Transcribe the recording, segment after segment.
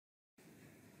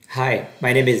Hi,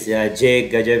 my name is Jay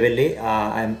Gajavelli.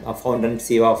 I'm a founder and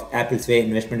CEO of Applesway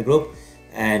Investment Group,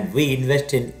 and we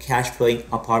invest in cash flowing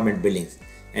apartment buildings.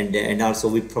 And also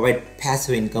we provide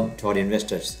passive income to our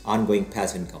investors, ongoing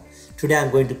passive income. Today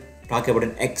I'm going to talk about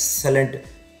an excellent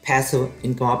passive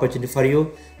income opportunity for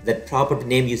you. That property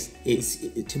name is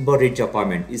Timber Ridge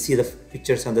Apartment. You see the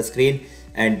pictures on the screen,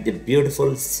 and the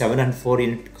beautiful 704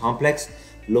 unit complex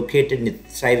located in the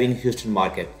thriving Houston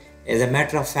market. As a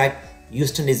matter of fact,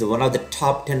 Houston is one of the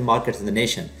top 10 markets in the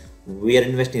nation. We are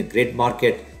investing in a great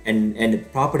market, and the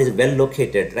property is well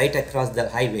located right across the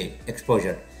highway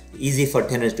exposure. Easy for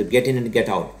tenants to get in and get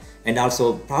out. And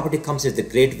also property comes with the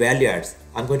great value adds.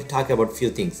 I'm going to talk about a few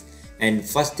things. And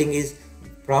first thing is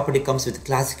property comes with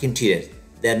classic interiors.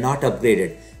 They are not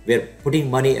upgraded. We are putting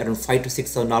money around $5,000 to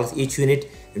 $6,000 each unit,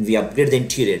 and we upgrade the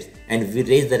interiors, and we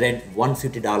raise the rent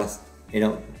 $150,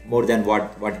 more than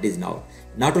what it is now.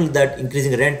 Not only that,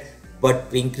 increasing rent,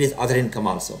 but we increase other income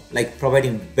also, like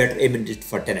providing better amenities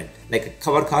for tenant. Like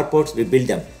cover carports, we build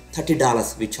them.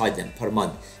 $30 we charge them per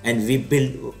month, and we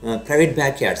build private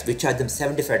backyards, we charge them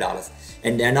 $75,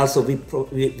 and also we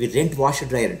rent washer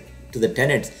dryer to the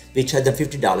tenants, we charge them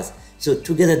 $50. So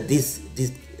together these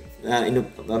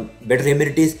better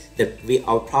amenities, that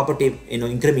our property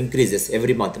income increases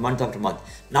every month after month.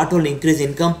 Not only increase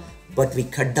income, but we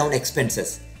cut down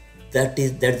expenses. That's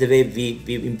the way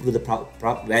we improve the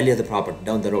value of the property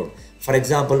down the road. For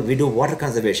example, we do water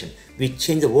conservation. We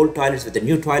change the old toilets with the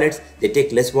new toilets. They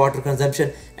take less water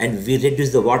consumption, and we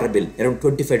reduce the water bill around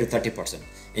 25 to 30%.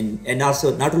 And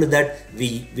also, not only that,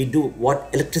 we do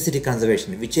electricity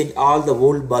conservation. We change all the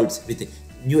old bulbs with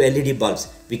new LED bulbs.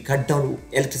 We cut down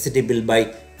electricity bill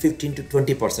by 15 to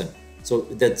 20%. So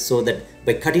that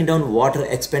by cutting down water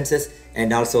expenses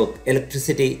and also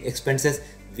electricity expenses,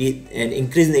 and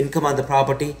increasing the income on the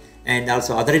property and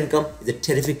also other income is a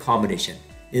terrific combination.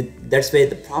 That's why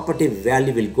the property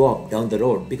value will go up down the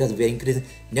road, because we are increasing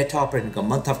net operating income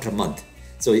month after month.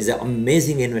 So it's an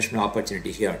amazing investment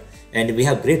opportunity here, and we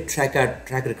have great track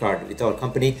record with our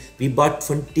company. We bought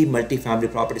 20 multifamily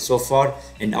properties so far,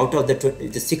 and out of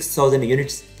the 6,000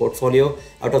 units portfolio,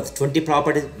 out of the 20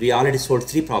 properties, we already sold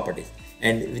 3 properties,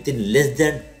 and within less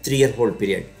than 3-year hold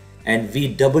period. And we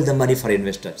double the money for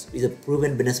investors. It's a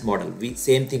proven business model.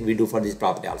 Same thing we do for this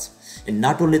property also. And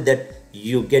not only that,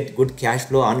 you get good cash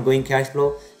flow, ongoing cash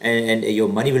flow, and your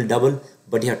money will double,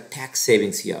 but you have tax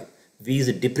savings here. We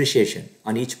use depreciation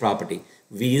on each property.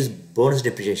 We use bonus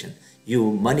depreciation.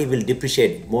 Your money will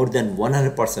depreciate more than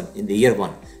 100% in the year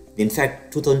one. In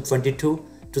fact, 2022,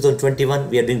 2021,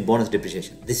 we are doing bonus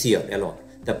depreciation this year alone.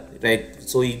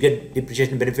 So you get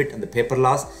depreciation benefit on the paper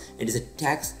loss, and it's a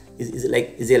tax. Is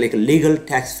like a legal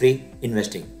tax-free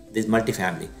investing, this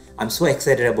multifamily. I'm so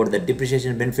excited about the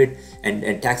depreciation benefit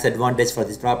and tax advantage for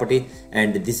this property.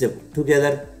 And this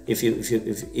together, if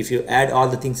you add all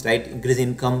the things right, increase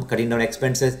income, cutting down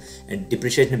expenses, and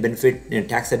depreciation benefit and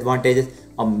tax advantages,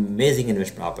 amazing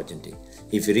investment opportunity.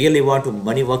 If you really want to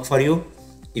money work for you,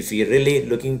 if you're really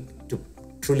looking to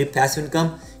truly passive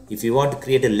income, if you want to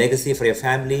create a legacy for your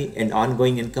family and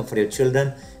ongoing income for your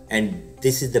children, and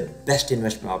this is the best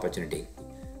investment opportunity.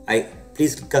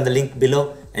 Please click on the link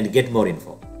below and get more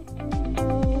info.